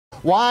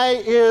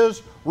Why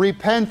is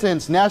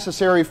repentance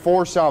necessary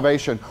for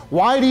salvation?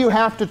 Why do you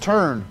have to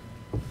turn?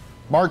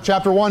 Mark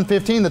chapter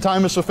 1:15, the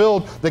time is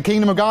fulfilled, the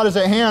kingdom of God is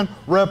at hand.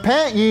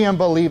 Repent ye and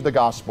believe the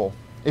gospel.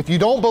 If you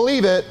don't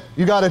believe it,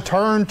 you got to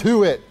turn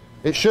to it.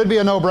 It should be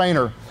a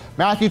no-brainer.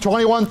 Matthew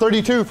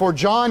 21:32, for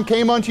John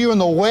came unto you in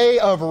the way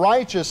of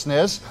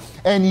righteousness,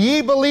 and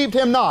ye believed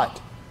him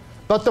not.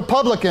 But the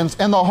publicans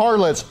and the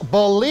harlots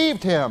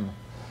believed him.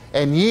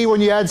 And ye,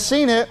 when ye had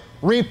seen it,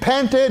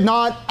 repented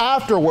not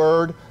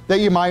afterward, that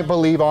you might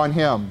believe on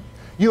him.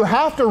 You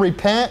have to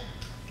repent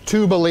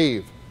to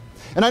believe.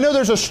 And I know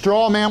there's a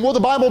straw man. Well, the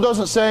Bible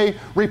doesn't say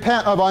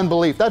repent of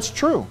unbelief. That's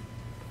true.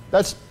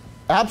 That's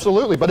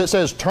absolutely. But it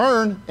says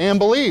turn and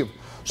believe.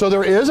 So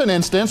there is an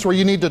instance where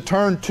you need to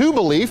turn to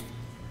belief.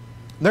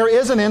 There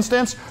is an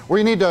instance where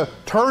you need to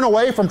turn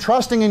away from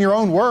trusting in your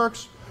own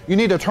works. You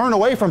need to turn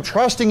away from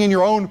trusting in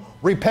your own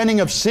repenting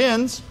of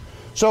sins.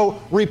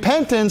 So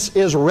repentance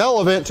is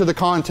relevant to the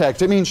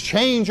context. It means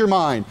change your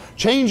mind,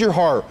 change your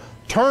heart,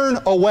 turn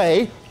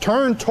away,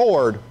 turn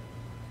toward.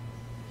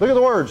 Look at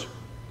the words.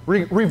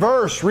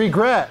 Reverse,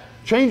 regret,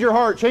 change your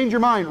heart, change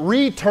your mind,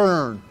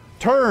 return,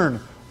 turn,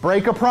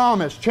 break a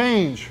promise,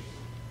 change.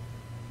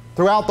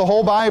 Throughout the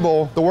whole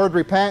Bible, the word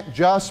repent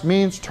just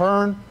means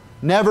turn.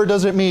 Never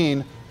does it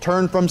mean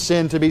turn from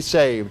sin to be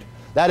saved.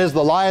 That is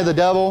the lie of the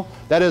devil.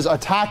 That is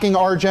attacking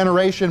our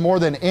generation more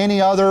than any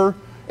other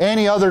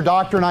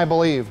doctrine, I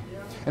believe.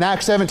 In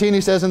Acts 17,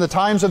 he says, in the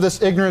times of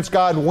this ignorance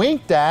God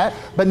winked at,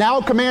 but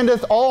now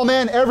commandeth all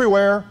men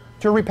everywhere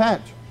to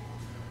repent.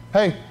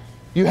 Hey,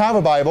 you have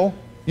a Bible.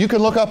 You can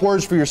look up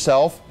words for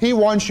yourself. He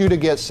wants you to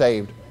get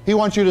saved. He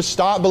wants you to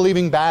stop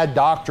believing bad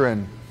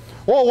doctrine.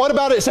 Well, what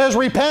about it says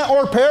repent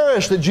or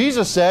perish that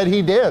Jesus said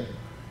he did?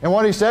 And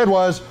what he said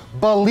was,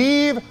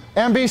 believe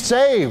and be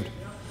saved.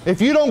 If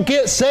you don't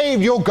get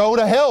saved, you'll go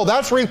to hell.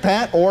 That's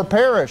repent or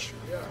perish.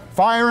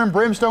 Fire and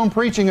brimstone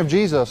preaching of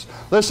Jesus.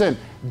 Listen,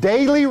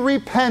 daily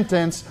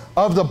repentance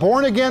of the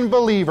born-again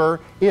believer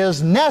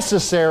is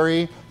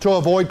necessary to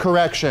avoid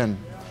correction.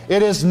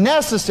 It is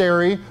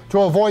necessary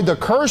to avoid the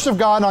curse of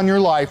God on your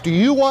life. Do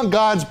you want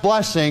God's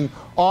blessing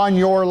on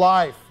your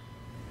life?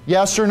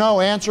 Yes or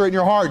no? Answer it in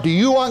your heart. Do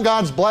you want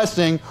God's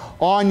blessing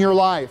on your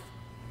life?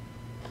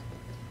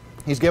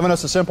 He's given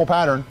us a simple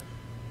pattern.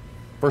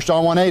 1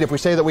 John 1:8, if we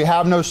say that we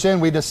have no sin,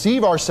 we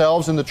deceive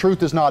ourselves and the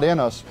truth is not in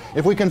us.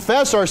 If we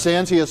confess our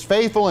sins, He is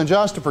faithful and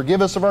just to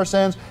forgive us of our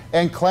sins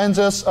and cleanse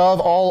us of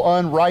all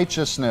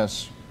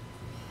unrighteousness.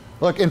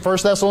 Look, in 1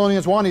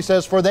 Thessalonians 1, he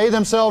says, for they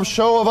themselves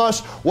show of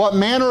us what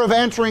manner of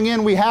entering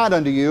in we had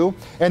unto you,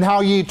 and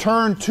how ye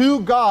turned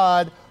to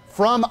God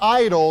from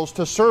idols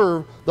to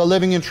serve the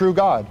living and true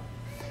God.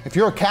 If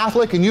you're a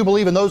Catholic and you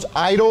believe in those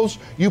idols,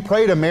 you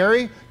pray to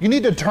Mary, you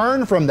need to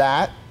turn from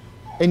that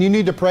and you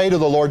need to pray to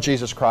the Lord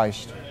Jesus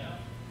Christ.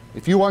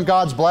 If you want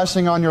God's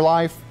blessing on your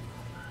life,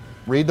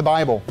 read the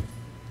Bible.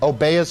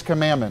 Obey His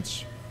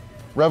commandments.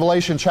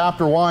 Revelation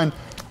chapter 1,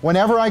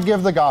 whenever I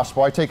give the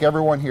gospel, I take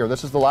everyone here.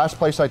 This is the last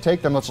place I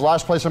take them. That's the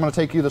last place I'm going to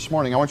take you this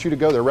morning. I want you to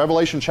go there.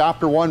 Revelation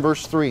chapter 1,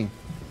 verse 3.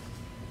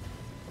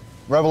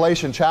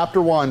 Revelation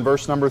chapter 1,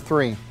 verse number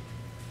 3.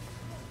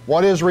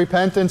 What is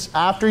repentance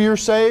after you're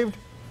saved?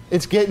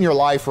 It's getting your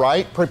life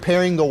right,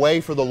 preparing the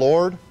way for the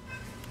Lord.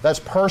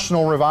 That's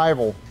personal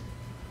revival.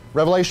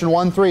 Revelation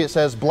 1:3, it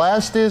says,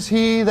 blessed is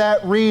he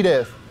that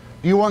readeth.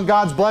 Do you want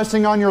God's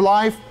blessing on your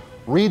life?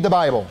 Read the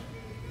Bible.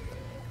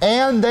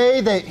 And they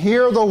that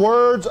hear the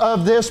words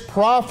of this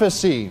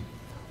prophecy.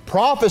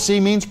 Prophecy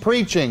means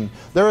preaching.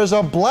 There is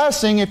a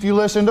blessing if you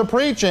listen to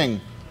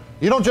preaching.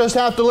 You don't just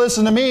have to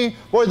listen to me.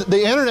 Boy,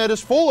 the internet is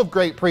full of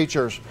great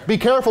preachers. Be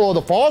careful of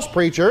the false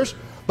preachers,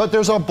 but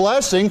there's a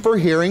blessing for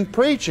hearing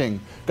preaching.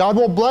 God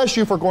will bless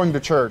you for going to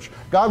church.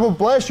 God will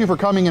bless you for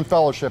coming and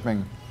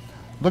fellowshipping.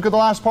 Look at the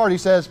last part. He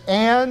says,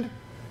 and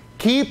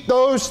keep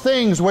those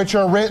things which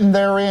are written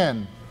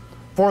therein,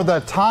 for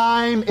the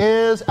time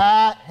is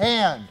at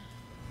hand.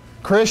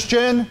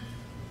 Christian,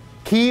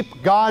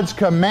 keep God's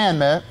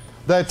commandment.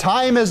 The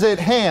time is at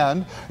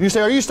hand. You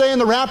say, are you saying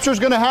the rapture is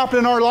going to happen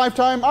in our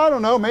lifetime? I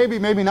don't know. Maybe,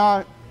 maybe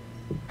not.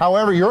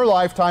 However, your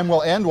lifetime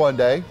will end one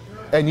day,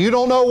 and you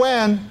don't know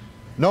when.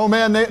 No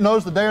man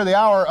knows the day or the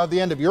hour of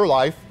the end of your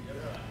life.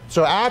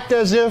 So act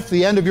as if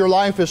the end of your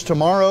life is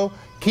tomorrow.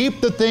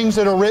 Keep the things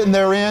that are written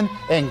therein,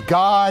 and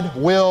God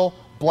will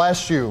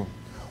bless you.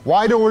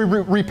 Why do we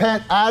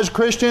repent as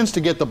Christians?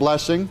 To get the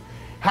blessing.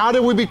 How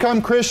did we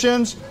become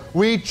Christians?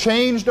 We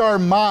changed our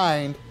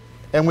mind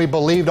and we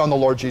believed on the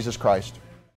Lord Jesus Christ.